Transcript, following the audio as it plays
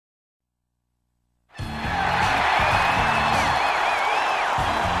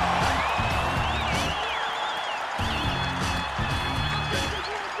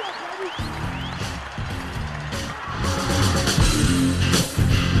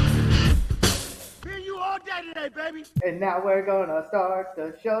baby. And now we're gonna start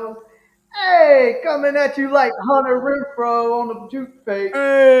the show. Hey, coming at you like Hunter Renfro on the juke fake.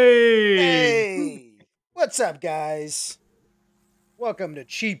 Hey! Hey, what's up, guys? Welcome to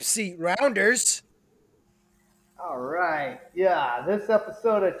Cheap Seat Rounders. All right, yeah, this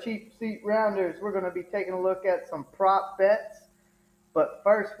episode of Cheap Seat Rounders, we're gonna be taking a look at some prop bets. But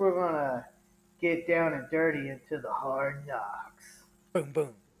first, we're gonna get down and dirty into the hard knocks. Boom,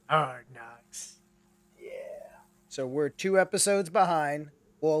 boom. Hard knocks. Yeah. So we're 2 episodes behind.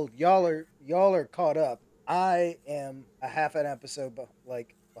 Well, y'all are caught up. I am a half an episode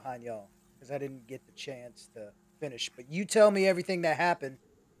behind y'all because I didn't get the chance to finish. But you tell me everything that happened,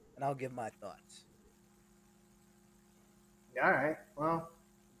 and I'll give my thoughts. All right. Well,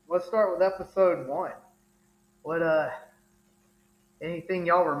 let's start with episode one. What anything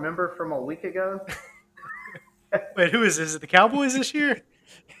y'all remember from a week ago? Wait, who is this? Is it the Cowboys this year?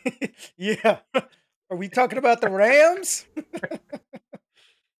 Yeah, are we talking about the Rams?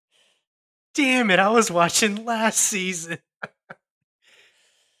 Damn it, I was watching last season.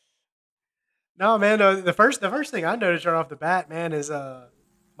 No, man, the first thing I noticed right off the bat, man, is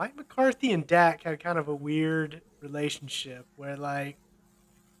Mike McCarthy and Dak had kind of a weird relationship where like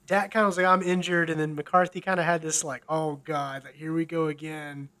Dak kind of was like, I'm injured, and then McCarthy kind of had this like, oh god, like here we go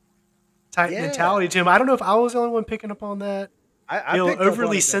again type Yeah, mentality to him. I don't know if I was the only one picking up on that. I Feel picked up on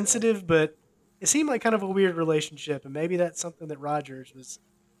overly it definitely. sensitive, but it seemed like kind of a weird relationship, and maybe that's something that Rogers was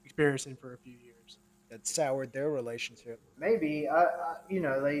experiencing for a few years. That soured their relationship. Maybe.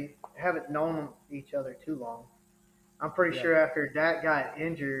 They haven't known each other too long. I'm pretty Yeah, sure after Dak got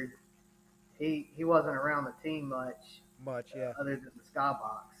injured, he wasn't around the team much, much. Yeah. other than the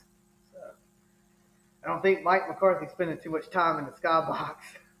skybox. So I don't think Mike McCarthy's spending too much time in the skybox.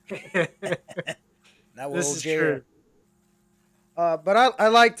 Not with This old is JR. true. But I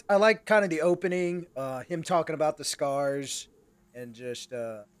liked kind of the opening, him talking about the scars and just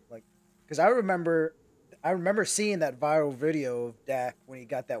like because I remember seeing that viral video of Dak when he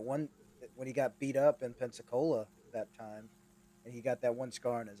got beat up in Pensacola that time and he got that one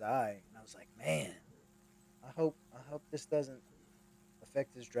scar in his eye and I was like, man, I hope this doesn't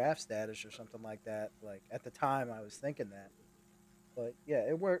affect his draft status or something like that. Like at the time I was thinking that. But yeah,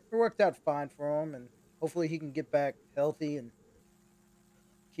 it worked out fine for him and hopefully he can get back healthy and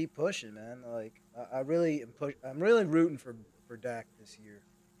keep pushing, man. Like I really am I'm really rooting for Dak this year.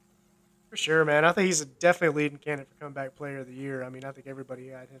 For sure, man. I think he's definitely a leading candidate for comeback player of the year. I mean, I think everybody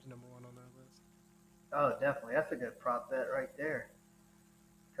had his number one on that list. Oh, definitely. That's a good prop bet right there.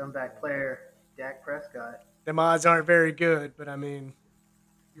 Comeback Yeah. player Dak Prescott. The odds aren't very good, but I mean,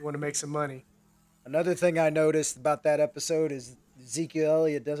 you want to make some money. Another thing I noticed about that episode is Ezekiel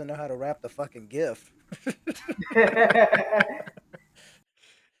Elliott doesn't know how to wrap the fucking gift.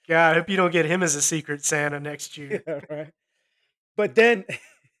 God, I hope you don't get him as a secret Santa next year. Yeah, right. But then,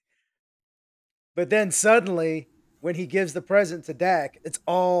 but then suddenly, when he gives the present to Dak, it's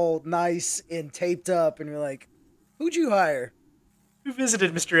all nice and taped up, and you're like, "Who'd you hire?" Who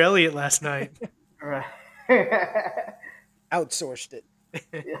visited Mr. Elliott last night? Right. Outsourced it.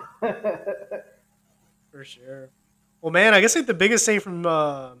 For sure. Well, man, I guess like the biggest thing from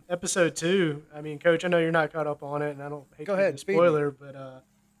episode two. I mean, Coach, I know you're not caught up on it, and I don't hate Go to give ahead the and speed me. spoiler, but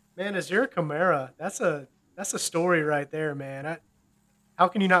man, Azir Kamara, that's a story right there, man. How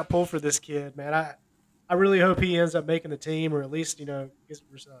can you not pull for this kid, man? I really hope he ends up making the team, or at least gets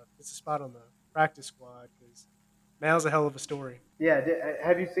a spot on the practice squad because man, that was a hell of a story. Yeah.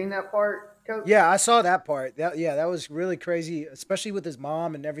 Have you seen that part, Coach? Yeah, I saw that part. That was really crazy, especially with his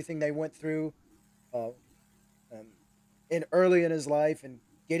mom and everything they went through. Uh, um, in early in his life and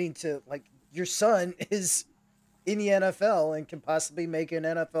getting to like your son is in the NFL and can possibly make an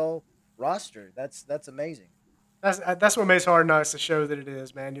NFL roster. That's amazing. That's what makes Hard Knocks the show that it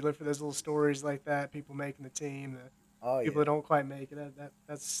is, man. You look for those little stories like that, people making the team, the Oh people yeah. that don't quite make it.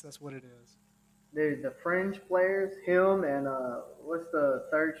 That's what it is. The fringe players, him and what's the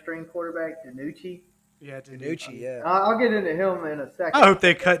third string quarterback, Danucci. Yeah, Danucci, Danucci. yeah. I'll get into him in a I second. hope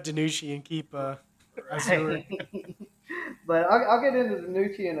they cut Danucci and keep Azure. Right. But I'll get into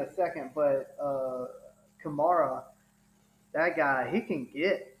Danucci in a second. But Kamara, that guy, he can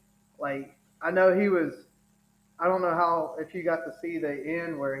get. Like, I know he was. I don't know how if you got to see the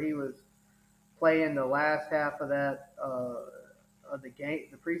end where he was playing the last half of that of the game,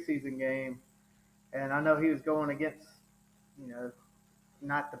 the preseason game, and I know he was going against, you know,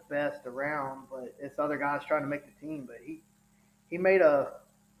 not the best around, but it's other guys trying to make the team. But he made a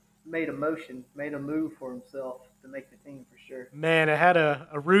motion, made a move for himself to make the team for sure. Man, it had a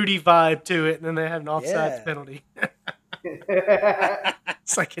Rudy vibe to it, and then they had an offsides Yeah. penalty.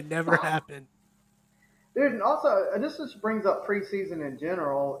 It's like it never happened. Dude, and also this just brings up preseason in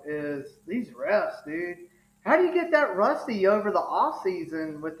general is these refs, dude. How do you get that rusty over the off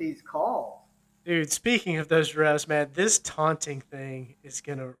season with these calls? Dude, speaking of those refs, man, this taunting thing is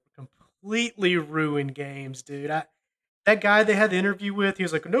gonna completely ruin games, dude. That guy they had the interview with, he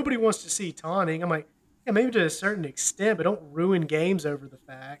was like, nobody wants to see taunting. I'm like, yeah, maybe to a certain extent, but don't ruin games over the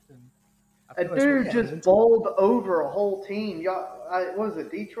fact. And I A feel that's what we're dude Yeah. getting just into. bowled over a whole team. Y'all, what was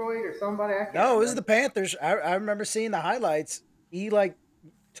it, Detroit or somebody? I can't No, it was the remember. Panthers. I remember seeing the highlights. He like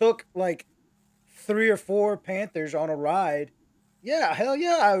took like 3 or 4 Panthers on a ride. Yeah, hell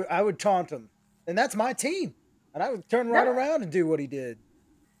yeah, I would taunt him, and that's my team, and I would turn right That, around and do what he did.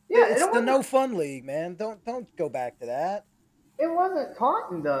 yeah, It's the no fun league, man. Don't go back to that. it wasn't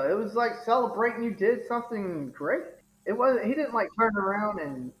taunting though. It was like celebrating you did something great. It wasn't. He didn't like turn around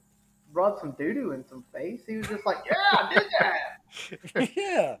and rub some doo doo in some face. He was just like, yeah, I did that.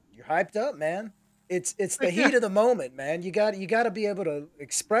 Yeah, you're hyped up, man. It's the Like, yeah, heat of the moment, man. You got to be able to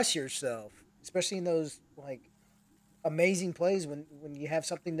express yourself, especially in those like amazing plays when you have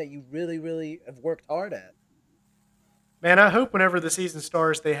something that you really have worked hard at. man, I hope whenever the season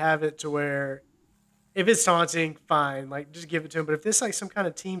starts, they have it to where if it's taunting, fine, like just give it to them. But if this like some kind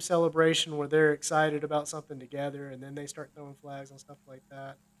of team celebration where they're excited about something together and then they start throwing flags and stuff like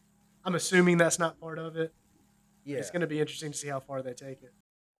that, I'm assuming that's not part of it. But it's Yeah. going to be interesting to see how far they take it.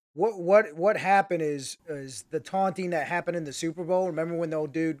 What happened is the taunting that happened in the Super Bowl. Remember when the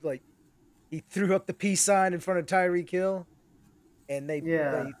old dude like he threw up the peace sign in front of Tyreek Hill and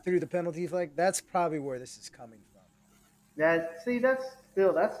Yeah, they threw the penalty flag? That's probably where this is coming from. that's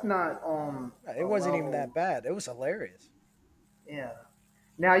still that's not on It a wasn't even level. that bad. It was hilarious. Yeah.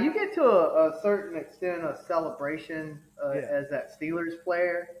 Now you get to a certain extent of celebration Yeah. as that Steelers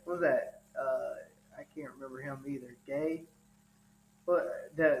player. What was that? I can't remember him either. Gay,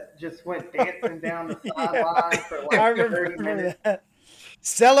 but that just went dancing down the Yeah. sideline for I like remember, 30 minutes. that.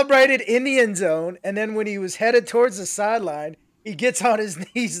 Celebrated in the end zone, and then when he was headed towards the sideline, he gets on his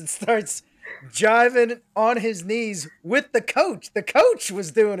knees and starts jiving on his knees with the coach. The coach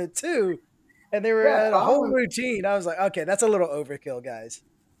was doing it too, and they were Yeah, at a whole following. routine. I was like, okay, that's a little overkill, guys.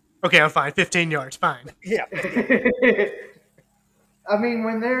 Okay, I'm fine. 15 yards, fine. Yeah, 15. I mean,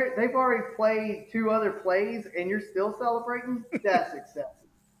 when they've already played two other plays and you're still celebrating, that's excessive.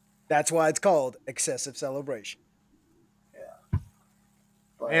 That's why it's called excessive celebration. Yeah,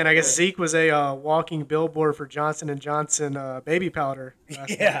 Man, but I guess Zeke was a walking billboard for Johnson and Johnson baby powder last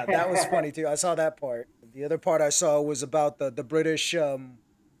night. Yeah, that was funny too. I saw that part. The other part I saw was about the British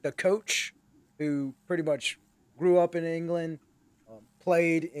the coach who pretty much grew up in England,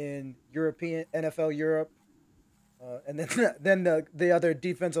 played in European NFL Europe, and then then the other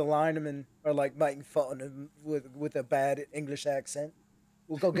defensive linemen are like making fun of him with a bad English accent.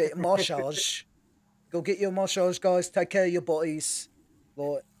 We'll go get your massage. Go get your massage, guys. Take care of your bodies.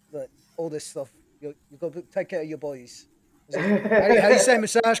 Like all this stuff. You go take care of your bodies. Is it, how you say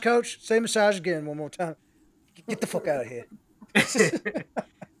massage, coach? Say massage again one more time. Get the fuck out of here.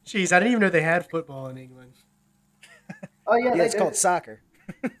 Jeez, I didn't even know they had football in England. oh yeah, Yeah, they it's do. called soccer.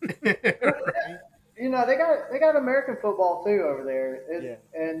 Right? You know they got American football too over there. Yeah.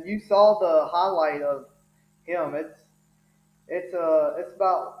 And you saw the highlight of him. It's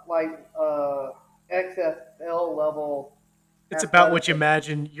about like XFL level It's about what you athleticism.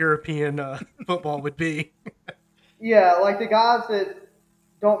 imagine European football would be. Yeah, like the guys that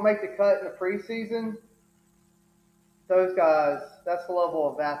don't make the cut in the preseason, those guys, that's the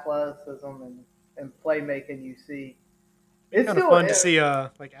level of athleticism and playmaking you see. Be It's kind of still fun to see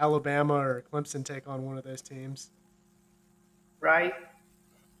like Alabama or Clemson take on one of those teams. right.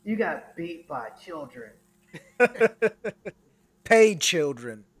 You got beat by children, Paid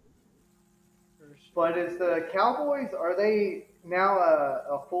children. For but sure. is the Cowboys are they now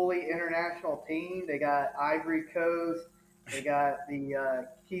a fully international team? They got Ivory Coast, they got the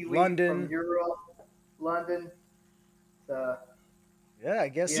Kiwis from London. Europe, London. So Yeah, I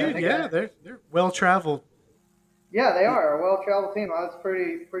guess yeah, Dude, so. they got yeah, they're well traveled. yeah they Yeah. are a well traveled team. I was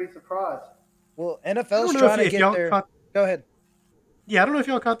pretty surprised. Well, I NFL's don't know trying to if get y'all their. caught. Go ahead. Yeah, I don't know if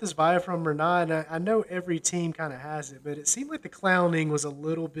y'all caught this vibe from or not. And I know every team kind of has it, but it seemed like the clowning was a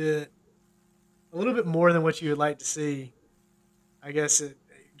little bit more than what you would like to see. I guess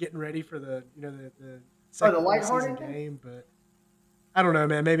getting ready for the Oh, the second preseason lighthearted thing. game, but I don't know,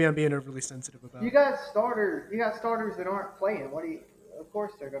 man. Maybe I'm being overly sensitive You about it. got starters. You got starters that aren't playing. What do you? Of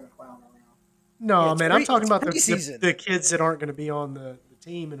course they're going to clown around. Yeah, No, man, I'm talking it's about preseason. the kids that aren't going to be on the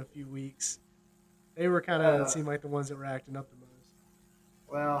team in a few weeks. They were kind of Uh, seemed like the ones that were acting up the most.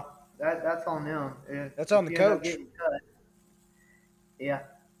 well, that's on them. That's on If the you end up coach. getting cut, yeah.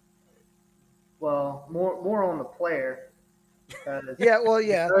 well, more on the player because Yeah, well, the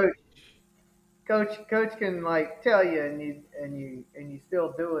yeah. coach can like tell you and you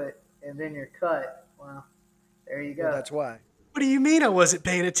still do it and then you're cut. Well, there you Well, go. that's why. What do you mean I wasn't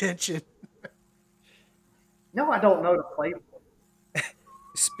paying attention? No, I don't know the playbook.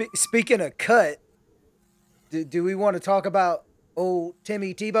 Speaking of cut, do we want to talk about old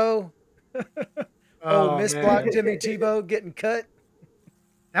Timmy Tebow? Old Oh Miss Block man, Timmy Tebow getting cut?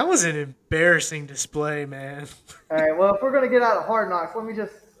 that was an embarrassing display, man. All right. Well, if we're gonna get out of Hard Knocks, let me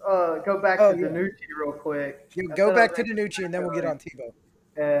just go back Oh, to yeah. Danucci real quick. You I go said I was back to gonna Danucci and then we'll get get on Tebow.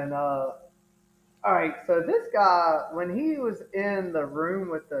 and all right. So this guy, when he was in the room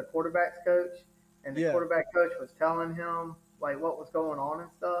with the quarterbacks coach, and the Yeah. quarterback coach was telling him like what was going on and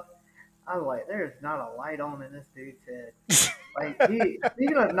stuff, I was like, "There's not a light on in this dude's head." Like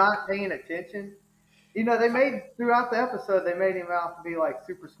speaking of not paying attention, they made throughout the episode they made him out to be like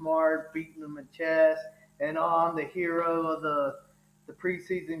super smart, beating them in chess, and I'm the hero of the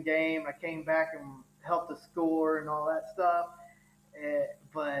preseason game. I came back and helped the score and all that stuff.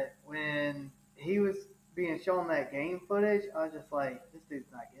 But when he was being shown that game footage, I was just like, this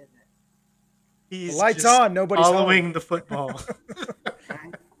dude's not getting it. The He's lights just on, nobody's home. following the football.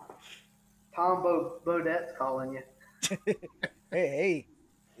 Right? Tom Bodette's calling you. Hey,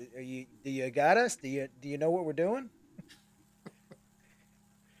 do you got us? Do you know what we're doing?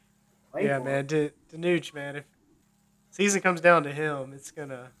 Play Yeah, for man, Danucci, man. If season comes down to him, it's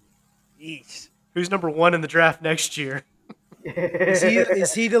gonna. Yeesh. Who's number one in the draft next year? Is he him.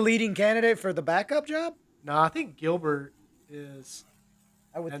 is he the leading candidate for the backup job? No, I think Gilbert is.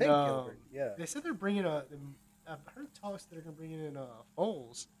 I would And think Gilbert. Yeah. they said they're bringing a. I've heard talks that they're gonna bring in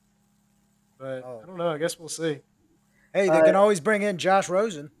Foles, but I Oh, don't know. I guess we'll see. hey, they uh, can always bring in Josh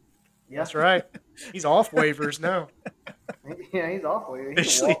Rosen. yeah, That's right. He's off waivers now. yeah, he's awful. He can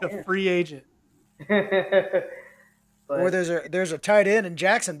Officially walk a in. free agent. Or But there's a tight end in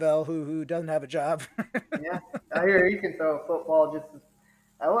Jacksonville who doesn't have a job. yeah, I hear he can throw a football just as.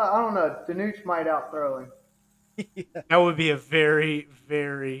 I don't know. Danucci might outthrow him. Yeah. That would be a very,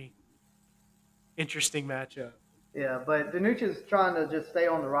 very interesting matchup. Yeah, but Danucci's trying to just stay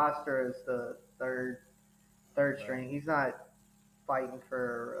on the roster as the third Right. string. He's not fighting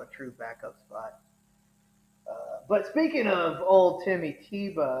for a true backup spot. But speaking of old Timmy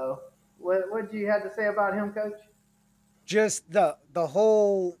Tebow, what you had to say about him, Coach? Just the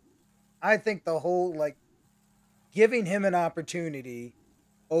whole I think the whole like giving him an opportunity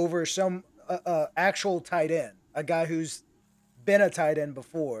over some actual tight end, a guy who's been a tight end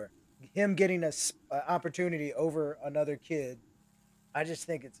before, him getting a opportunity over another kid. I just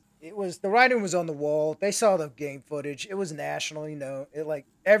think it was the writing was on the wall. They saw the game footage. It was nationally known. It like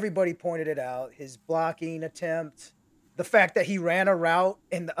everybody pointed it out. His blocking attempt, the fact that he ran a route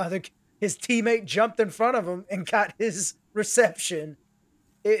and his teammate jumped in front of him and got his reception.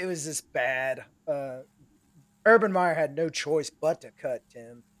 It was just bad. Urban Meyer had no choice but to cut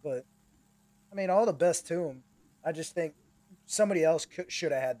Tim. But I mean, all the best to him. I just think somebody else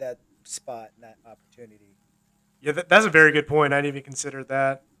should have had that spot and that opportunity. Yeah, that's a very good point. I didn't even consider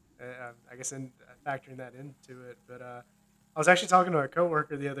that. I guess in factoring that into it. But I was actually talking to a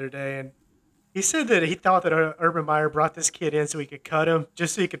coworker the other day, and he said that he thought that Urban Meyer brought this kid in so he could cut him,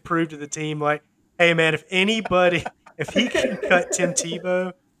 just so he could prove to the team, like, hey, man, if he can cut Tim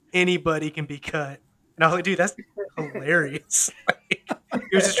Tebow, anybody can be cut. And I was like, dude, that's hilarious. Like,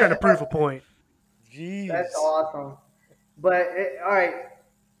 he was just trying to prove a point. That's Jeez. awesome. But all right.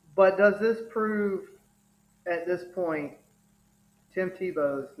 But does this prove at this point Tim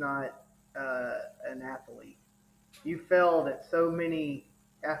Tebow's not an athlete? You failed at so many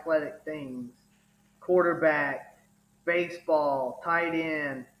athletic things: quarterback, baseball, tight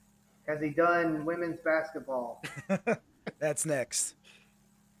end. Has he done women's basketball? That's next.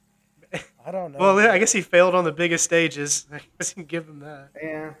 I don't know, Well, I man. guess he failed on the biggest stages. I guess you can give him that.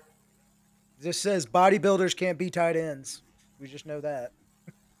 Yeah. This says bodybuilders can't be tight ends. We just know that.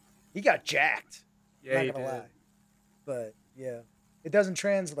 He got jacked. Yeah, Not he gonna did. lie. But yeah. It doesn't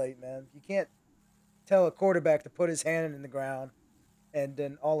translate, man. You can't tell a quarterback to put his hand in the ground and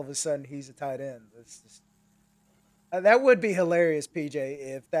then all of a sudden he's a tight end. It's just, that would be hilarious, PJ,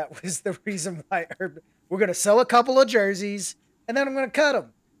 if that was the reason why we're gonna sell a couple of jerseys and then I'm gonna cut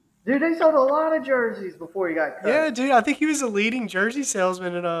them. Dude, they sold a lot of jerseys before he got Yeah, cut dude, I think he was a leading jersey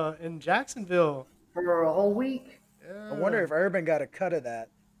salesman in Jacksonville. for a whole week, I wonder Yeah. if Urban got a cut of that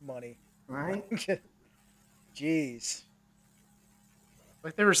money. right? Jeez.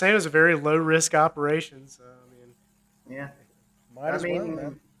 Like they were saying, it was a very low risk operation. So I mean, Yeah. Might I as well, mean,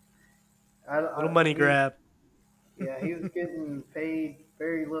 man. little money grab. Yeah, he was getting paid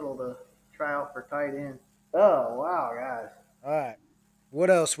very little to try out for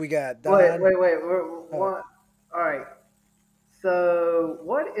else we got? Wait, Don. wait, wait. Oh, What? All right. So,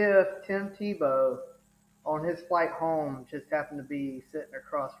 what if Tim Tebow on his flight home just happened to be sitting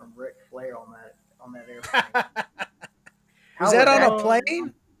across from Ric Flair on that airplane? was How that would on a that? Um,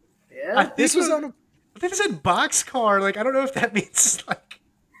 plane? I Yeah. think This it was was. on a. I think it said boxcar. Like I don't know if that means like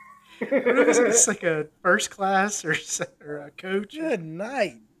I don't know if it's like a first class or a coach or Good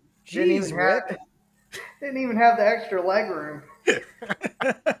night. didn't even Jeez, have Rick. didn't even have the extra leg room. something.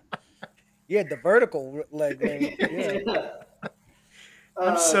 You had the vertical leg room. Yeah. Yeah.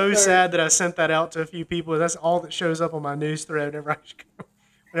 I'm so So sad that I sent that out to a few people. That's all that shows up on my news thread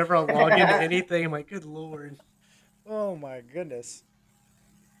whenever I log into anything. I'm like, good lord. Oh my goodness.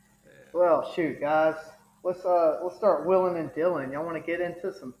 well, shoot, guys. Let's start willing and dealing. Y'all want to get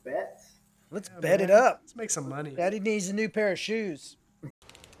into some bets? Let's Yeah, bet it man. up. Let's make some money. Daddy needs a new pair of shoes.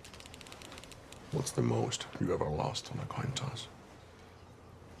 What's the most you ever lost on a coin toss?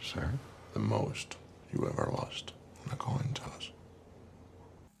 Sir? The most you ever lost on a coin toss.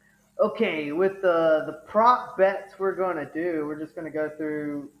 Okay, with the prop bets we're gonna do, we're just gonna go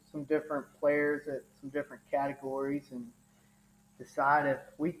through some different players at some different categories and decide if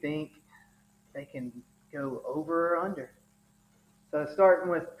we think they can go over or under. So starting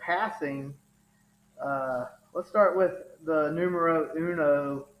with passing, let's start with the numero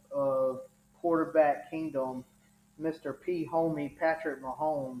uno of quarterback kingdom, Mr. P. Homie Patrick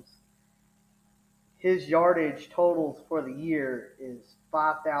Mahomes. His yardage totals for the year is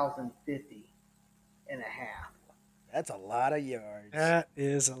 5,050 and a half. That's a lot of yards. That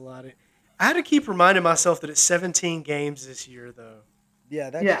is a lot of. I had to keep reminding myself that it's 17 games this year, though.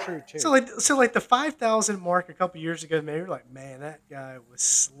 Yeah, that's Yeah, true So too. like the 5,000 mark a couple years ago, man, you're like, man, that guy was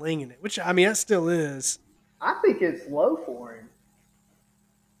slinging it. Which I mean, that still is. I think it's low for him.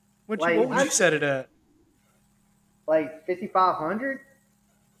 What Like would you I set it at? like 5,500,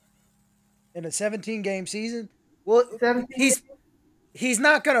 In a 17 game season, well, 17. he's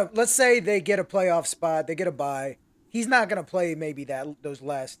not gonna. Let's say they get a playoff spot, they get a bye. He's not gonna play maybe those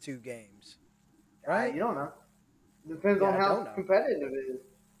last 2 games, right? You don't know. Depends Yeah, on I how don't know. competitive it is.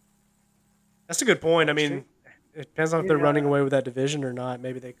 That's a good point. I That's true. mean, it depends on if You they're know, running away with that division or not.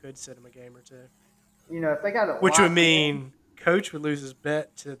 Maybe they could sit him a game or two. if they got it Which would locked in. mean Coach would lose his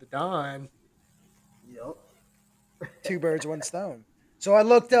bet to the Don. Yep. Two birds, one stone. So I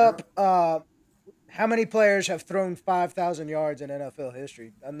looked Yeah. up how many players have thrown 5,000 yards in NFL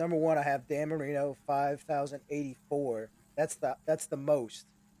history. Number one, I have Dan Marino, 5,084. That's the most.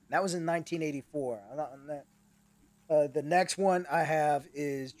 That was in 1984. I'm not on that. The next one I have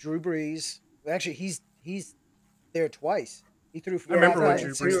is Drew Brees. Actually, he's there twice. He threw for I Yeah, he's remember when done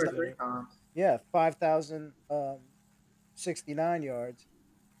it Drew 5,060. two Brees or did three it. times. Yeah, 5,069 yards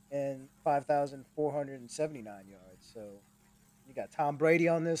and 5,479 yards. So you got Tom Brady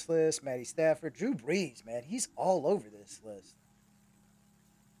on this list, Matty Stafford, Drew Brees. Man, he's all over this list.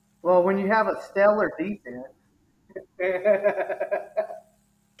 Well, when you have a stellar defense,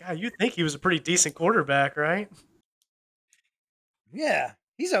 God, you think he was a pretty decent quarterback, right? Yeah,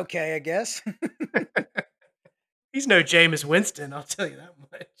 he's okay, I guess. He's no Jameis Winston, I'll tell you that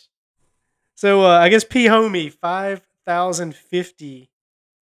much. So I guess P Homie 5,050.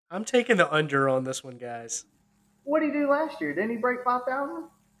 I'm taking the under on this one, guys. what did he do last year? Didn't he break 5,000?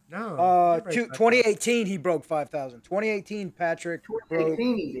 No, he didn't break 5,000. 2018 he broke 5,000. 2018 Patrick broke.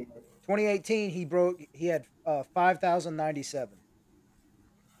 2018 he did. 2018 he broke. He had 5,097.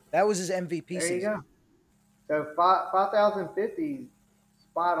 That was his MVP There you season. go. So 5,050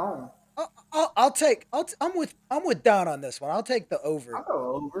 spot on. I'll take. I'm with Don on this one. I'll take the I'll over.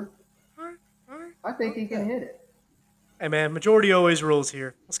 go over. All right, all right. I think he can Okay. hit it. Hey, man, majority always rules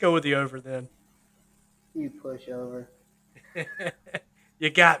here. Let's go with the over then. You push over. You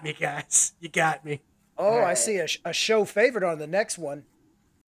got me, guys. You got me. All Oh, I right. see a show favorite on the next one.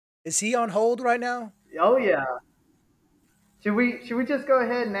 Is he on hold right now? Oh yeah. Should we just go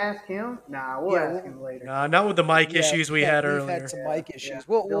ahead and ask him? Nah, we'll Yeah, ask him later. Nah, not with the mic yeah, issues we yeah. had We've had earlier. some Yeah, mic yeah. issues.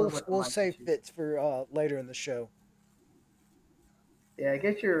 We'll Dealing with the we'll mic save issues. Fitz for later in the show. Yeah,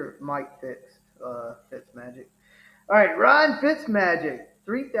 get your mic fixed, Fitzmagic. All right, Ryan Fitzmagic,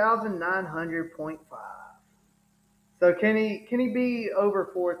 3,900.5. So can he be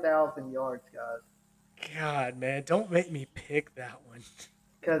over 4,000 yards, guys? God, man, don't make me pick that one.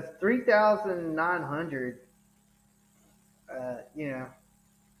 Because 3,900, I'm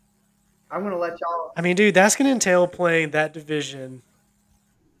gonna let y'all. I mean, dude, that's going to entail playing that division,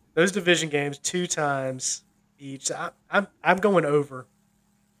 those division games 2 times each. So I'm going over.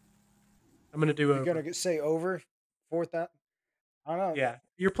 I'm going to do You're over. gonna say over 4,000. I don't know. Yeah,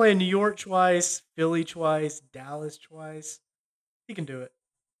 you're playing New York twice, Philly twice, Dallas twice. He can do it.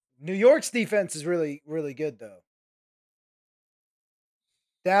 New York's defense is really, really good though.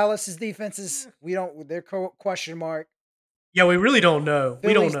 Dallas's defense is they're question mark. Yeah, we really don't know.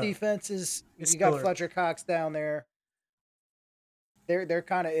 We don't Philly's know. defense is It's you got still early. Fletcher Cox down there. They're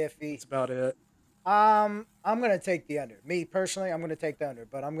kind of iffy. That's about it. I'm gonna take the under. Me personally, I'm gonna take the under,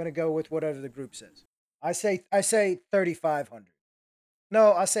 but I'm gonna go with whatever the group says. I say 3,500.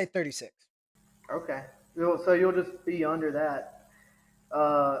 No, I say 36. Okay. So you'll just be under that.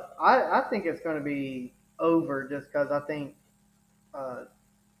 I think it's going to be over just because I think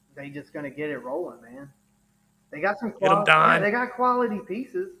they just going to get it rolling, man. They got some Get 'em, yeah, Don. they got quality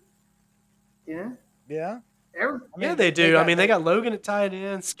pieces. You know, Yeah, every, Yeah, they do. I mean, they got Logan at tight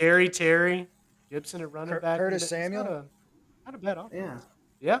end, Scary Terry, Gibson at running back. Curtis It's Samuel. not a bad offense.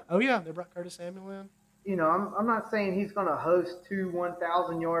 yeah. Yeah. Oh yeah, they brought Curtis Samuel in. You know, I'm not saying he's going to host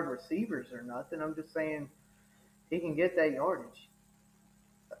 1,000-yard receivers or nothing. I'm just saying he can get that yardage.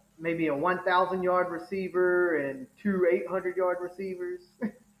 Maybe a 1,000-yard receiver and 800-yard receivers.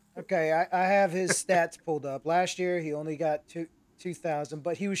 Okay, I have his stats pulled up. Last year he only got 2,000,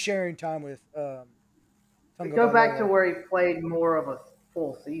 but he was sharing time with Tunga Go back to Vailoa. where he played more of a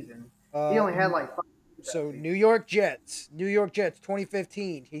full season. He only had like 5. So New York Jets,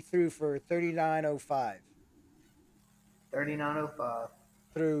 2015, he threw for 3905. 3905.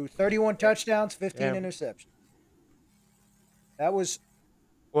 Threw 31 touchdowns, 15 Yeah. interceptions. That was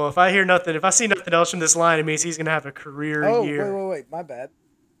Well, if I see nothing else from this line, it means he's gonna have a career year. wait, my bad.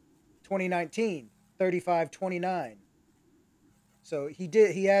 2019, 35-29. So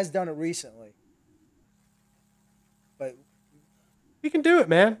he has done it recently. But He can do it,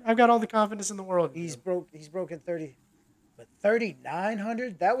 man. I've got all the confidence in the world. he's broken 30. But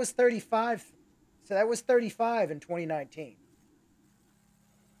 3,900? That was 35. So that was 35 in 2019.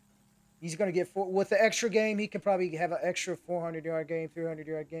 He's going to get with the extra game, he could probably have an extra 400-yard game,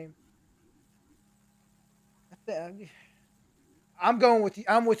 300-yard game. I'm going with you.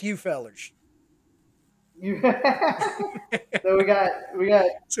 I'm with you, fellers. So we got.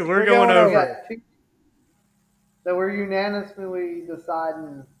 So we're going over. We got two, so we're unanimously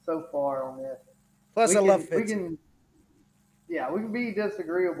deciding so far on this. Plus, I love Fitzy. We can be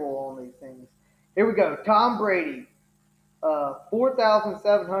disagreeable on these things. Here we go. Tom Brady,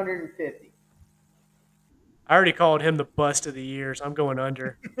 4,750. I already called him the bust of the year, so I'm going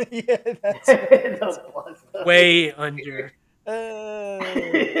under. Yeah, that's Way under.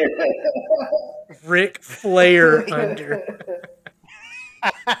 Ric Flair under.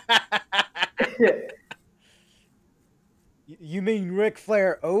 You mean Ric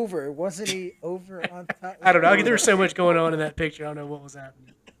Flair over? Wasn't he over on top? I don't know. There was so much going on in that picture. I don't know what was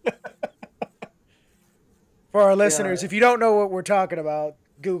happening. For our listeners, if you don't know what we're talking about,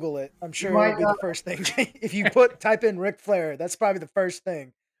 Google it. I'm sure it'll be the first thing. If you type in Ric Flair, that's probably the first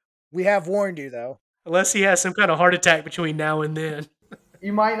thing. We have warned you, though. Unless he has some kind of heart attack between now and then.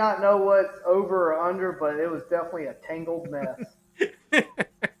 You might not know what's over or under, but it was definitely a tangled mess.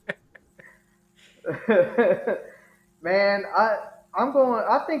 Man, I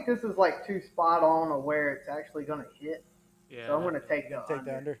think this is like too spot on of where it's actually going to hit. Yeah. So I'm going to take the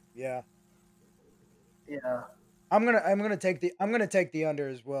under. Yeah. Yeah. I'm gonna take the under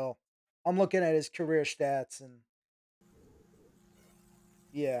as well. I'm looking at his career stats and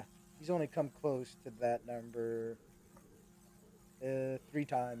yeah, he's only come close to that number 3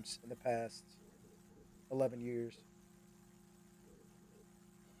 times in the past 11 years.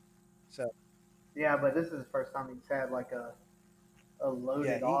 So. Yeah, but this is the first time he's had like a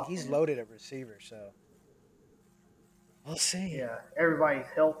loaded offense. He's loaded at receiver, so we'll see. Yeah, everybody's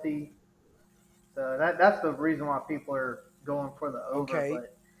healthy. So that's the reason why people are going for the over. Okay.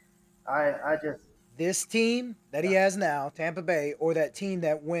 But I just this team that he has now, Tampa Bay, or that team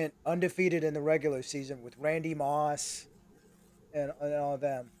that went undefeated in the regular season with Randy Moss and all of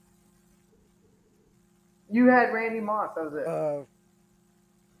them. You had Randy Moss. That was it.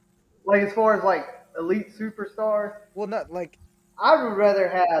 Like as far as like elite superstars. Well, not like. I would rather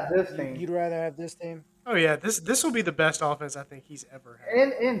have this team. You'd rather have this team. Oh yeah, this will be the best offense I think he's ever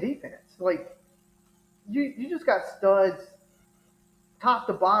had. And defense, like. You just got studs, top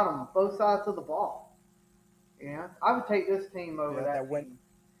to bottom, both sides of the ball. Yeah, I would take this team over that team.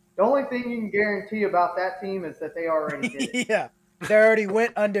 The only thing you can guarantee about that team is that they already did it. Yeah, they already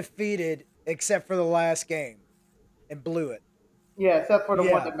went undefeated except for the last game, and blew it. Yeah, except for the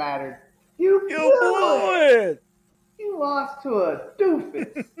one that mattered. You blew it. You lost to a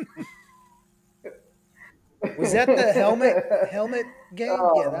doofus. Was that the helmet game?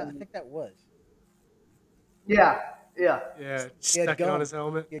 I think that was. Yeah. Stuck it on his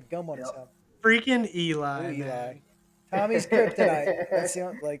helmet. He had gum on his helmet. Freaking Eli. Eli. Tommy's kryptonite.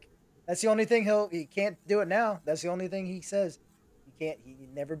 That's the only thing he can't do it now. That's the only thing he says. He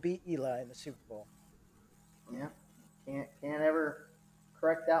never beat Eli in the Super Bowl. Yeah, can't ever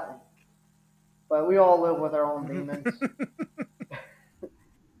correct that one. But we all live with our own demons.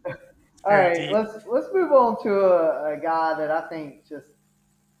 All Very right, deep. let's move on to a guy that I think just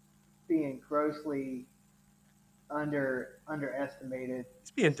being grossly underestimated.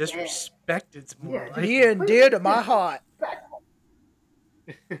 He's being Sam, disrespected more yeah, like. Near and dear to my heart.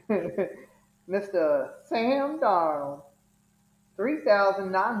 Mr. Sam Darnold,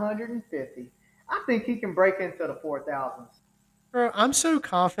 3,950. I think he can break into the 4,000s. Bro, I'm so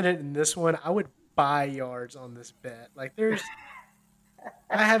confident in this one. I would buy yards on this bet. Like,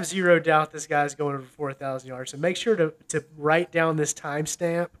 I have zero doubt this guy's going over 4,000 yards. So make sure to write down this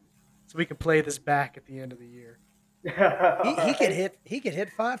timestamp so we can play this back at the end of the year. He could hit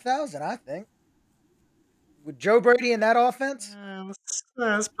 5,000. I think with Joe Brady in that offense.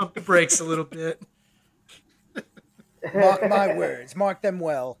 Let's pump the brakes a little bit. Mark my words. Mark them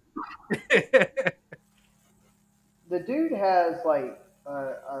well. The dude has like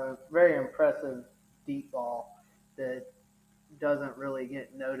a very impressive deep ball that doesn't really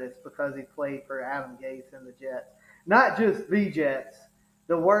get noticed because he played for Adam Gase and the Jets. Not just the Jets,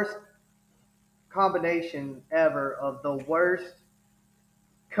 the worst combination ever of the worst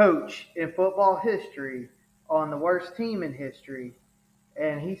coach in football history on the worst team in history,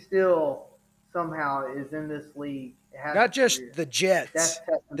 and he still somehow is in this league. Not just career. the Jets, That's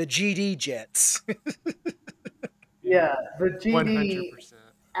the GD Jets. yeah, the GD 100%.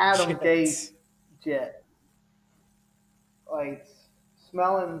 Adam Jets. Gase Jet, like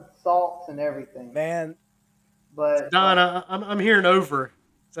smelling salts and everything. Man, But Don, I'm hearing over.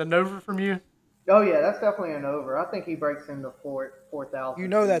 Is that an over from you? oh yeah, that's definitely an over. I think he breaks into 4,000. you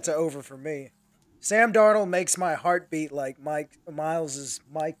know that's an over for me. Sam Darnold makes my heart beat like Miles's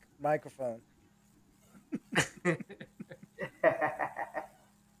microphone.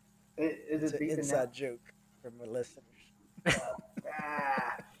 Is It's it an beeping inside now? joke from the listeners.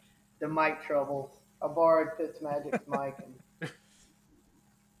 Ah, the mic troubles. I borrowed Fitzmagic's mic. And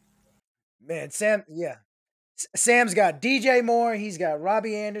Man, Sam's got DJ Moore. He's got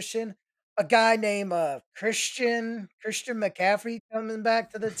Robbie Anderson. A guy named Christian McCaffrey coming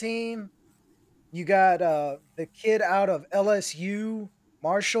back to the team. You got the kid out of LSU,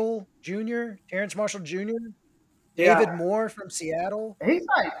 Marshall Jr., Terrence Marshall Jr., David yeah, Moore from Seattle. he's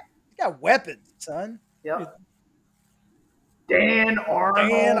like, He's got weapons, son. yep. Dan Dan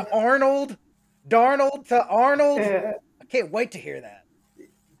Arnold. Arnold, Darnold to Arnold. I can't wait to hear that.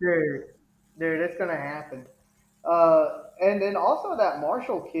 dude, it's gonna happen. And then also that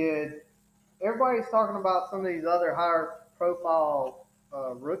Marshall kid. Everybody's talking about some of these other higher profile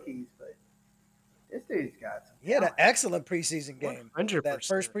rookies, but this dude's got some He had an talent. excellent preseason game. 100%. That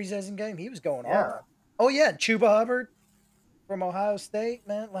first preseason game, he was going Yeah. off. Oh yeah, and Chuba Hubbard from Ohio State,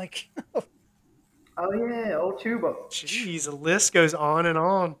 man. Like, Oh yeah, old Chuba. Jeez, the list goes on and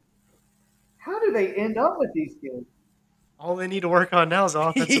on. How do they end up with these kids? All they need to work on now is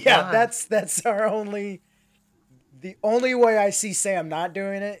offensive yeah, line. that's the only way I see Sam not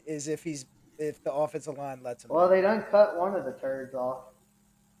doing it is if the offensive line lets him. Well, they done cut one of the turds off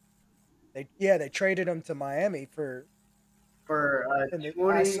They traded him to Miami for for And the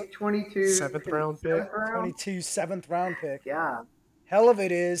 22 Seventh round pick. 22 7th round pick. Yeah. Hell of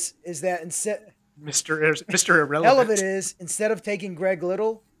it is that Mr. Irrelevant. hell of it is instead of taking Greg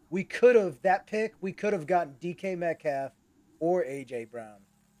Little, we could have gotten DK Metcalf or AJ Brown.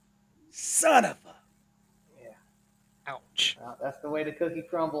 Son of a. Ouch. That's the way the cookie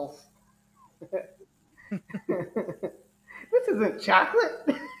crumbles. This isn't chocolate.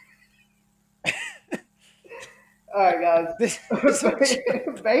 All right, guys.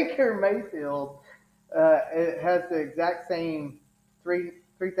 Baker Mayfield it has the exact same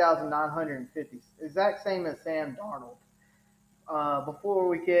 3,950, exact same as Sam Darnold. Before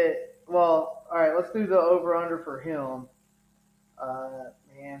we all right, let's do the over under for him.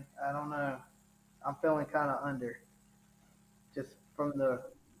 Man, I don't know. I'm feeling kind of under. Just from the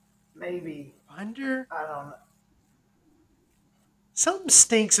maybe Under? I don't know. Something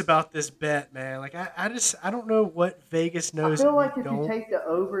stinks about this bet, man. Like I don't know what Vegas I knows. feel that like we if don't. you take the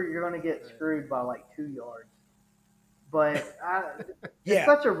over, you're going to get screwed by like 2 yards. But it's Yeah.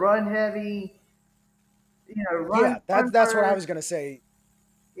 such a run heavy, run. Yeah, run that's what I first. was gonna say.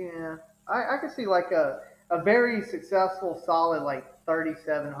 Yeah, I could see like a very successful, solid like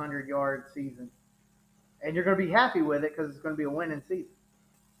 3,700 yard season, and you're going to be happy with it because it's going to be a winning season.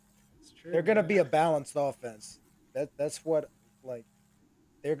 It's true, They're gonna man. be a balanced offense. That's what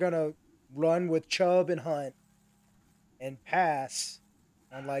they're gonna run with Chubb and Hunt, and pass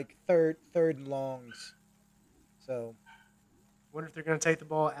on like third and longs. So Wonder if they're going to take the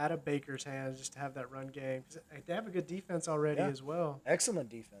ball out of Baker's hands just to have that run game. 'Cause they have a good defense already yeah, as well, excellent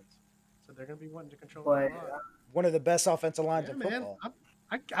defense. so they're going to be wanting to control the But clock. One of the best offensive lines Yeah, in man, football.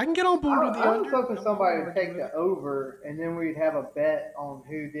 I can get on board with the I was under. hoping I somebody won't would argue take with the it. over, and then we'd have a bet on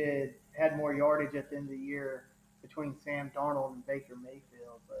who had more yardage at the end of the year between Sam Darnold and Baker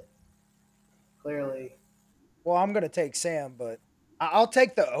Mayfield. But clearly, Well, I'm gonna take Sam, but I'll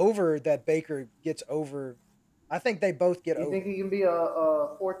take the over that Baker gets over. I think they both get you think over. he can be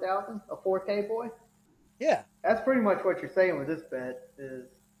a 4,000, a 4K boy? Yeah, That's pretty much what you're saying with this bet is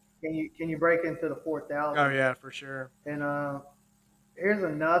can you break into the Oh 4,000? yeah, for sure. And here's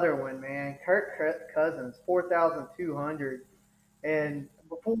another one, man. Cousins, 4,200. And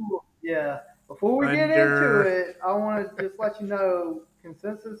before we get into Under. it, I want to just let you know,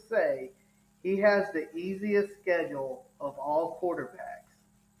 consensus say he has the easiest schedule of all quarterbacks,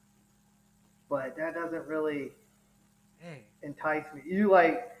 but that doesn't really Hey, entice me.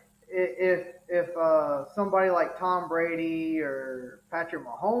 If somebody like Tom Brady or Patrick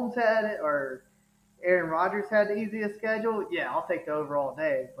Mahomes had it or Aaron Rodgers had the easiest schedule, yeah, I'll take the over all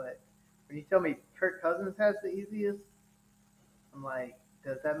day. But when you tell me Kirk Cousins has the easiest, I'm like,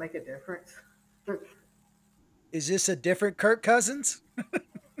 does that make a difference? is this a different Kirk Cousins?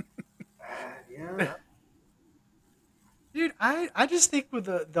 Yeah, dude, I just think with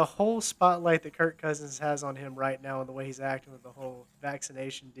the whole spotlight that Kirk Cousins has on him right now and the way he's acting with the whole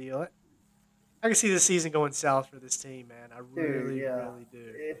vaccination deal, I can see the season going south for this team, man. I dude, really, yeah. really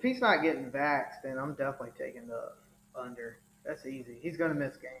do. If he's not getting vaxxed, then I'm definitely taking the under. That's easy. He's gonna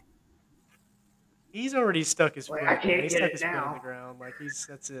miss games. He's already stuck his Like I foot, man. can't He get stuck it his foot in the now. ground. Like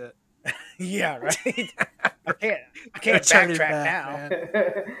that's it. Yeah, right. I can't. I Gotta can't turn his backtrack back, now.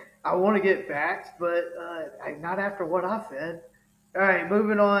 man. I want to get vaxxed, but not after what I said. All right,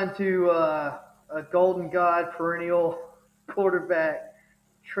 moving on to a golden god perennial quarterback,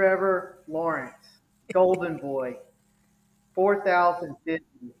 Trevor Lawrence, Golden Boy, 4,050.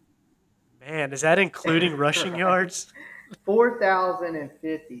 Man, is that including rushing Right. yards?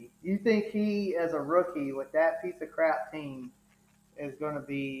 4,050. You think he, as a rookie with that piece of crap team, is going to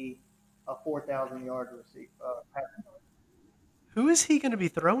be a 4,000 yard receiver? Who is he going to be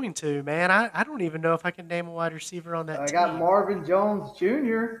throwing to, man? I don't even know if I can name a wide receiver on that I got team. Marvin Jones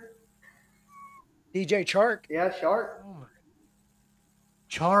Jr. DJ Chark. Yeah, Shark. Oh my,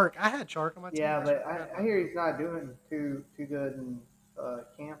 Chark. I had Chark on my team Yeah, last year. but I forgot I about hear him. he's not doing too good in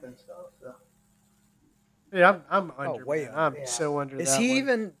camp and stuff. So Yeah, I'm Oh, under, way man. under. I'm yeah, so under Is that he one.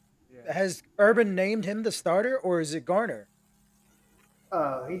 even? Yeah. Has Urban named him the starter, or is it Garner?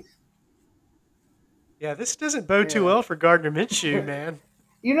 he's Yeah, this doesn't bode too yeah. well for Gardner Minshew, man.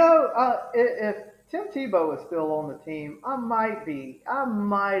 You know, if Tim Tebow was still on the team, I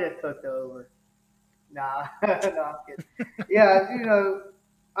might have took the over. Nah, no, I'm kidding. Yeah,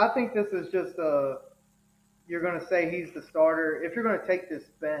 I think this is just you're going to say he's the starter. If you're going to take this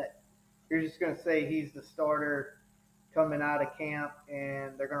bet, you're just going to say he's the starter coming out of camp,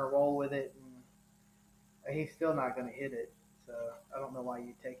 and they're going to roll with it, and he's still not going to hit it. So I don't know why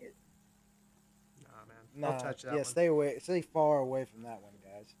you take it. Nah, man. Don't Nah. touch that Yeah, one. stay far away from that one,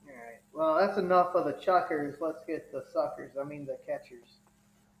 guys. All right. Well, that's enough of the chuckers. Let's get the suckers. I mean the catchers.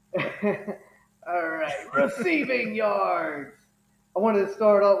 All right. Receiving yards. I wanted to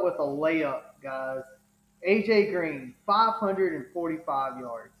start out with a layup, guys. AJ Green, 545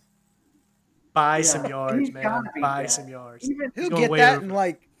 yards. Buy some Yeah, yards, he's got to man. be Buy some that. yards. Even He's He'll going get way that in over.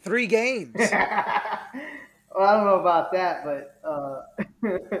 like 3 games. well, I don't know about that, but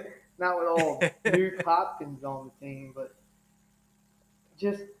not with old Nuke Hopkins on the team, but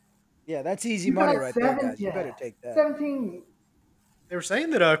just Yeah, that's easy you money got right there, seven, guys. You better yeah, take that. 17, They were saying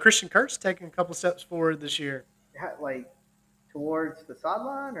that Christian Kirk's taking a couple steps forward this year. like towards the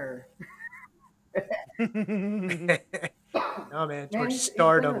sideline, or No, man, man, towards he's gonna.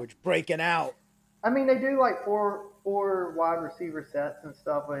 stardom. Which breaking out. I mean, they do like four wide receiver sets and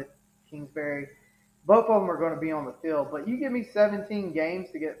stuff with Kingsbury. Both of them are going to be on the field, but you give me 17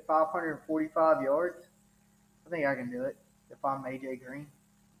 games to get 545 yards. I think I can do it if I'm AJ Green.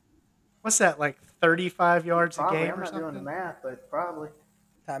 What's that, like 35 yards a Probably. game I'm or not doing the something? math, but probably.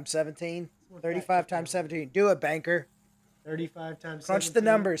 Times 17. Someone fact 35 check me times on that. 17. Do it, banker. 35 times Crunch the 17.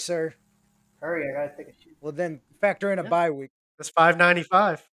 numbers, sir. Hurry, I got to take a shoot. Well, then factor in a Yeah. bye week. That's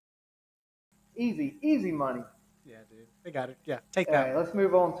 595. Easy money. Yeah, dude. They got it. Yeah, take All that right, one. let's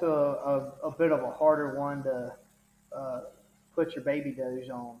move on to a bit of a harder one to uh, put your baby doge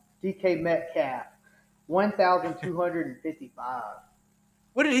on. DK Metcalf, 1,255.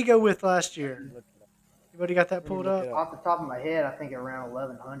 What did he go with last year? Anybody got that Let me pulled look up? it up. Off the top of my head, I think around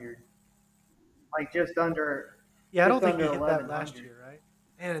 1100, like just under Yeah, I don't just think he under hit that last 1100. year, right?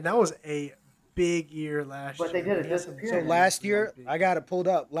 Man, and that was a big year last But they year. did Man. a He had some disappearance. So Yeah, last really year, big I got it years. pulled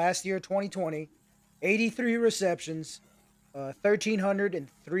up. Last year, 2020, 83 receptions,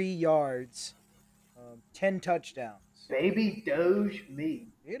 1,303 yards, 10 touchdowns. Baby Doge me.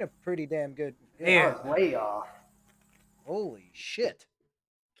 He had a pretty damn good. Yeah. I Man, was way off. Holy shit.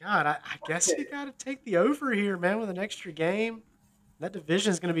 God, I guess you got to take the over here, man, with an extra game. That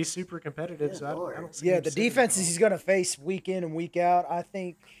division is going to be super competitive, Good so I Lord. don't see Yeah, him the sitting defenses long. he's going to face week in and week out, I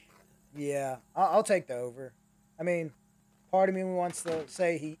think, yeah, I'll take the over. I mean, part of me wants to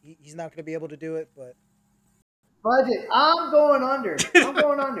say he's not going to be able to do it, but Budget. I'm going under. I'm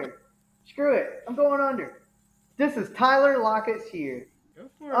going under. Screw it. I'm going under. This is Tyler Lockett's year. Go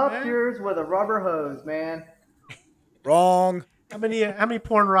for it, Up man. yours with a rubber hose, man. wrong. How many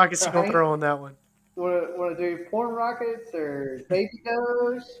porn rockets you gonna Right? throw on that one? Want to do porn rockets or baby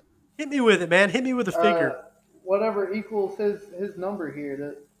Doge? Hit me with it, man. Hit me with a figure. Whatever equals his number here.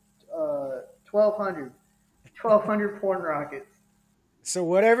 The 1,200. 1,200 porn rockets. So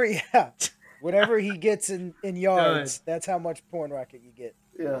whatever, yeah, whatever he gets in yards, Done. that's how much porn rocket you get.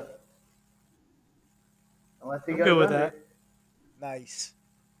 Yeah. Unless he I'm goes good with under. that. Nice.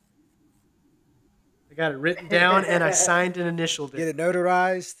 I got it written down and I signed and initialed Get it. it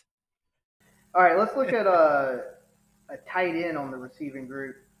notarized. All right, let's look at a tight end on the receiving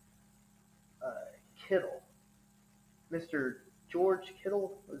group. Kittle, Mr. George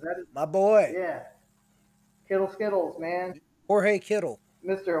Kittle, was that his? My boy, Yeah, Kittle Skittles, man, Jorge Kittle.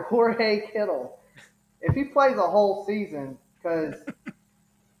 Mr. Jorge Kittle. If he plays a whole season, because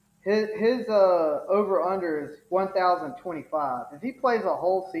his over under is 1,025. If he plays a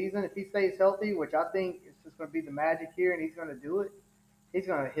whole season, if he stays healthy, which I think is just going to be the magic here, and he's going to do it, he's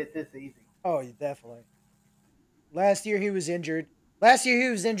going to hit this easy. Oh, definitely. Last year he was injured. Last year he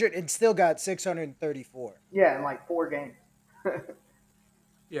was injured and still got 634. Yeah, in like 4 games.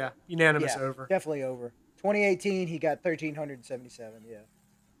 Yeah, unanimous Yeah, over. definitely over. 2018 he got 1,377. Yeah.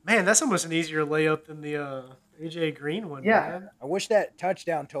 Man, that's almost an easier layup than the AJ Green one, Yeah. man. I wish that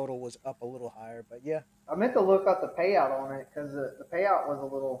touchdown total was up a little higher, but yeah. I meant to look up the payout on it because the payout was a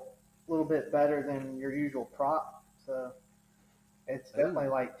little bit better than your usual prop. So it's definitely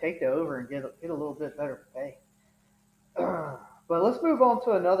like take the over and get a little bit better pay. But let's move on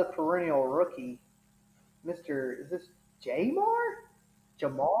to another perennial rookie, Mr. Is this Jamar?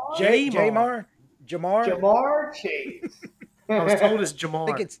 Jamar? Jamar. Jamar Chase. I was told it's I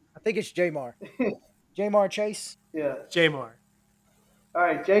Jamar. think it's Jamar. Jamar Chase. Yeah. Jamar. All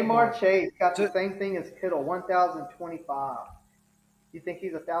right, Jamar Chase got the So- same thing as Kittle, 1,025. You think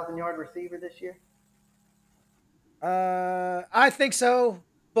he's a 1,000-yard receiver this year? I think so,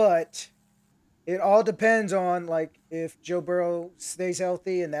 but it all depends on like if Joe Burrow stays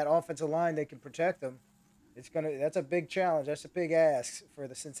healthy and that offensive line they can protect him. That's a big challenge. That's a big ask for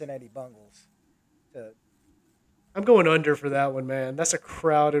the Cincinnati Bengals. I'm going under for that one, man. That's a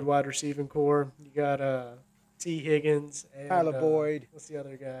crowded wide receiving core. You got T. Higgins and Tyler Boyd. What's the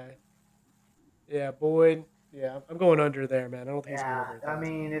other guy? Yeah, Boyd. Yeah, I'm going under there, man. I don't think he's Yeah, going over. I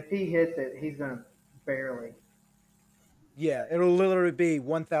mean, if he hits it, he's going to barely. Yeah, it'll literally be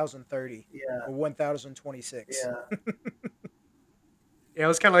 1,030 Yeah, or 1,026. yeah. Yeah, it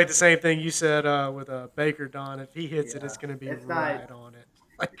was kind of like the same thing you said with Baker Don. If he hits it, Yeah. it's going to be It's right not- on it.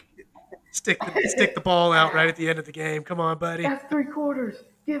 Like stick the ball out right at the end of the game. Come on, buddy. That's 3/4.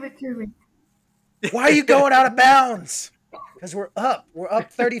 Give it to me. Why are you going out of bounds? Because we're up. We're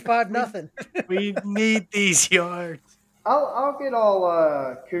up 35-0. We need these yards. I'll get all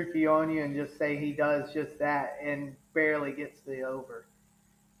kooky on you and just say he does just that and barely gets the over.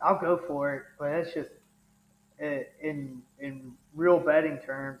 I'll go for it, but it's just in real betting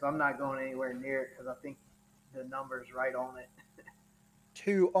terms, I'm not going anywhere near it because I think the number's right on it.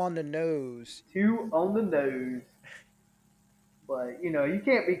 2 on the nose. 2 on the nose. But, you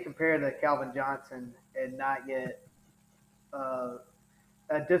can't be compared to Calvin Johnson and not get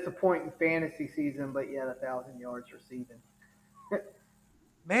a disappointing fantasy season, but yet 1,000 yards receiving.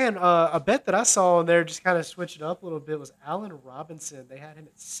 Man, a bet that I saw in there just kind of switch it up a little bit was Allen Robinson. They had him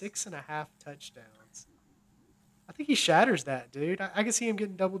at 6.5 touchdowns. I think he shatters that, dude. I can see him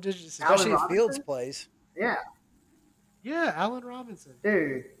getting double digits. Allen Especially if Robinson? Fields plays. Yeah, Yeah, Allen Robinson.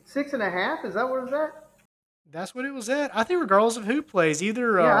 dude. 6.5? Is that what it's at? That's what it was at. I think regardless of who plays,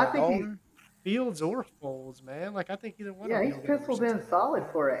 either Yeah, I think Dalton. Fields or Foles, man. Like I think either one. Yeah, of he's them will get penciled in intercepted. solid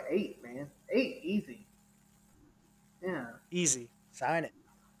for an 8, man. 8 easy. Yeah, Easy. Sign it.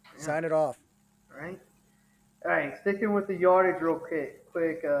 Yeah. Sign it off. right. All right, sticking with the yardage real quick.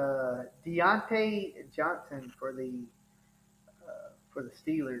 Deontay Johnson for the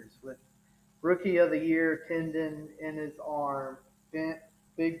Steelers with Rookie of the Year tendon in his arm.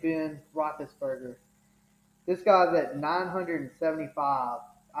 Big Ben Roethlisberger. This guy's at 975.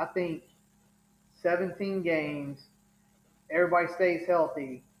 I think 17 games. Everybody stays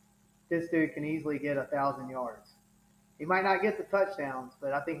healthy. This dude can easily get 1,000 yards. He might not get the touchdowns,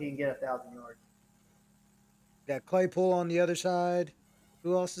 but I think he can get 1,000 yards. Got Claypool on the other side.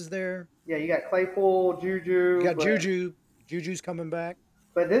 Who else is there? Yeah, you got Claypool, Juju. You got Juju. Juju's coming back.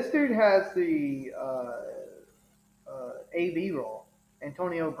 But this dude has the AB role,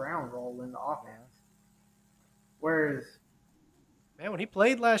 Antonio Brown role in the offense. Whereas, Man, when he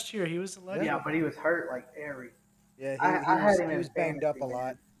played last year, he was a legend. yeah, but he was hurt like every. Yeah, I he was banged up a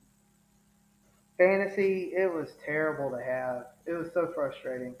lot. Fantasy, it was terrible to have. It was so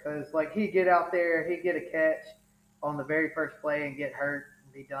frustrating because like he'd get out there, he'd get a catch on the very first play and get hurt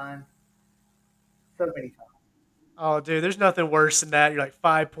and be done. So many times. Oh, dude, there's nothing worse than that. You're like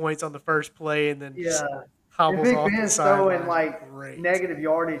 5 points on the first play and then just Yeah, and hobbles Big off the Ben's throwing sideline. like Great. negative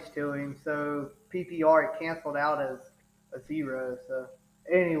yardage to him, so PPR it canceled out as a 0. So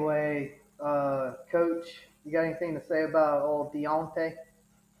anyway, Coach, you got anything to say about old Deontay?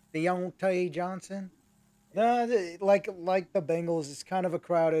 Deontay Johnson. No, like the Bengals, it's kind of a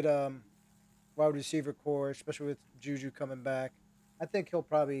crowded wide receiver core, especially with Juju coming back. I think he'll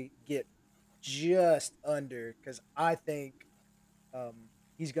probably get just under because I think um,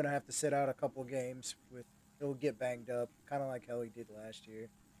 he's gonna have to sit out a couple games with he'll get banged up, kind of like how he did last year.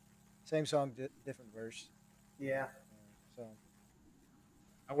 Same song, different verse. Yeah. So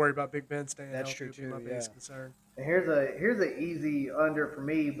I worry about Big Ben staying That's healthy. true Would be my too, biggest yeah. concern. And here's a easy under for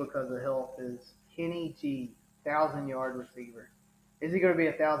me because of health is Kenny G, 1,000 yard receiver. Is he going to be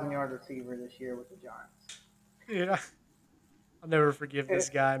 1,000 yard receiver this year with the Giants? Dude, I'll never forgive this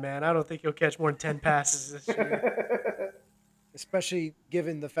guy, man. I don't think he'll catch more than 10 passes this year. especially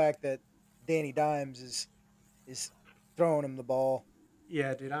given the fact that Danny Dimes is throwing him the ball.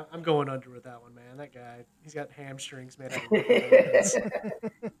 Yeah, dude, I'm going under with that one, man. That guy, he's got hamstrings made out of rubber bands.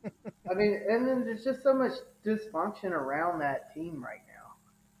 I mean, and then there's just so much dysfunction around that team right now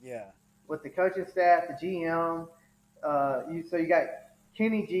Yeah. with the coaching staff, the GM. So you got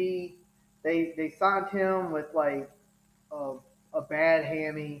Kenny G. They signed him with like a, a bad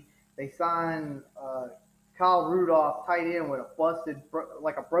hammy. They signed Kyle Rudolph, tight end, with a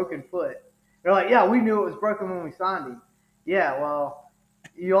like a broken foot. They're like, yeah, we knew it was broken when we signed him. Yeah, well,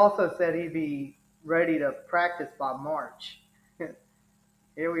 you also said he'd be ready to practice by March.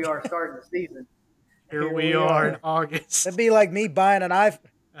 Here we are starting the season. Here we are in August. That'd be like me buying an iPhone.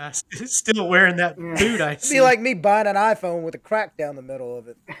 Still wearing that Yeah. boot I It'd see. be like me buying an iPhone with a crack down the middle of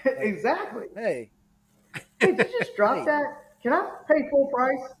it. Exactly. Hey, Hey, did you just drop Hey. that? Can I pay full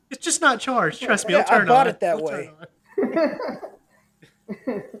price? It's just not charged. Trust me, Yeah, I'll turn I bought on. it that I'll turn way.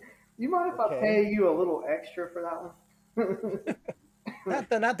 on. You mind if I Okay. pay you a little extra for that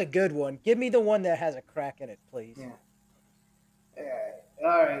one? not the good one. Give me the one that has a crack in it, please. Yeah.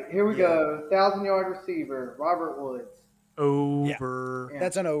 All right, here we Yeah. go. 1,000 yard receiver, Robert Woods. Over. Yeah.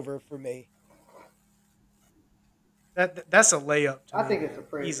 That's an over for me. That's a layup. To I me, think man.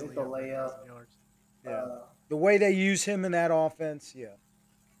 it's a Easily it's a over layup. 1,000 yards. Yeah. Uh, The way they use him in that offense, yeah,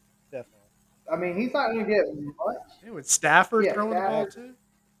 definitely. I mean, he's not going to get much. Yeah, with Stafford Yeah, throwing the ball Stafford. too.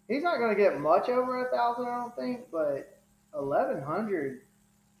 He's not going to get much over 1,000, I don't think. But 1,100,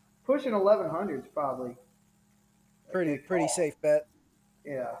 pushing 1,100 is probably a Pretty good call. safe bet.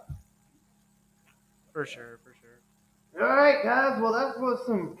 Yeah. For sure, for sure. All right, guys. Well, that was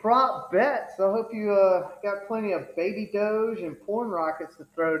some prop bets. I hope you got plenty of baby doge and porn rockets to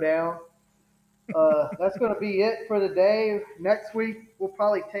throw down. That's going to be it for the day. Next week, we'll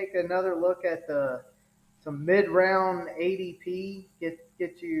probably take another look at some mid-round ADP.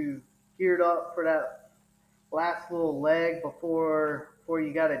 Get you geared up for that last little leg before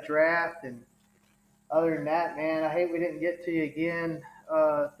you got a draft. And other than that, man, I hate we didn't get to you again,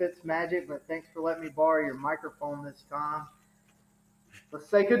 Fitzmagic. But thanks for letting me borrow your microphone this time. Let's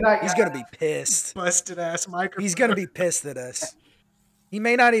say goodnight. He's guys. gonna be pissed. Busted ass microphone. He's gonna be pissed at us. He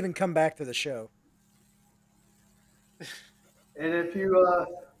may not even come back to the show. And if you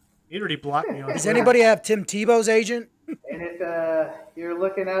He already blocked me on. Does Twitter. anybody have Tim Tebow's agent? And if you're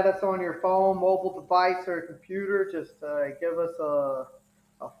looking at us on your phone, mobile device, or computer, just give us a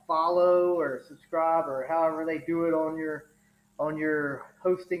follow or subscribe or however they do it on your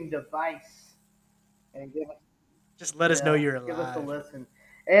hosting device, and Just let us know you're give us a alive. listen.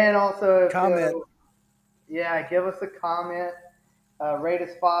 And also, if, Comment. give us a comment. Rate us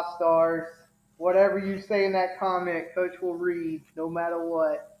 5 stars. whatever you say in that comment, Coach will read no matter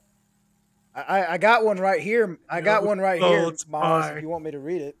what. I got one right here. I got one right here, Gold Miles. If spark. you want me to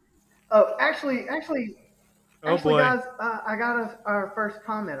read it. Oh, Oh boy. guys, I got our first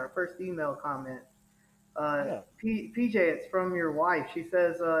comment, our first email comment. Yeah. PJ, it's from your wife. She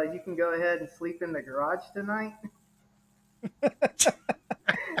says you can go ahead and sleep in the garage tonight.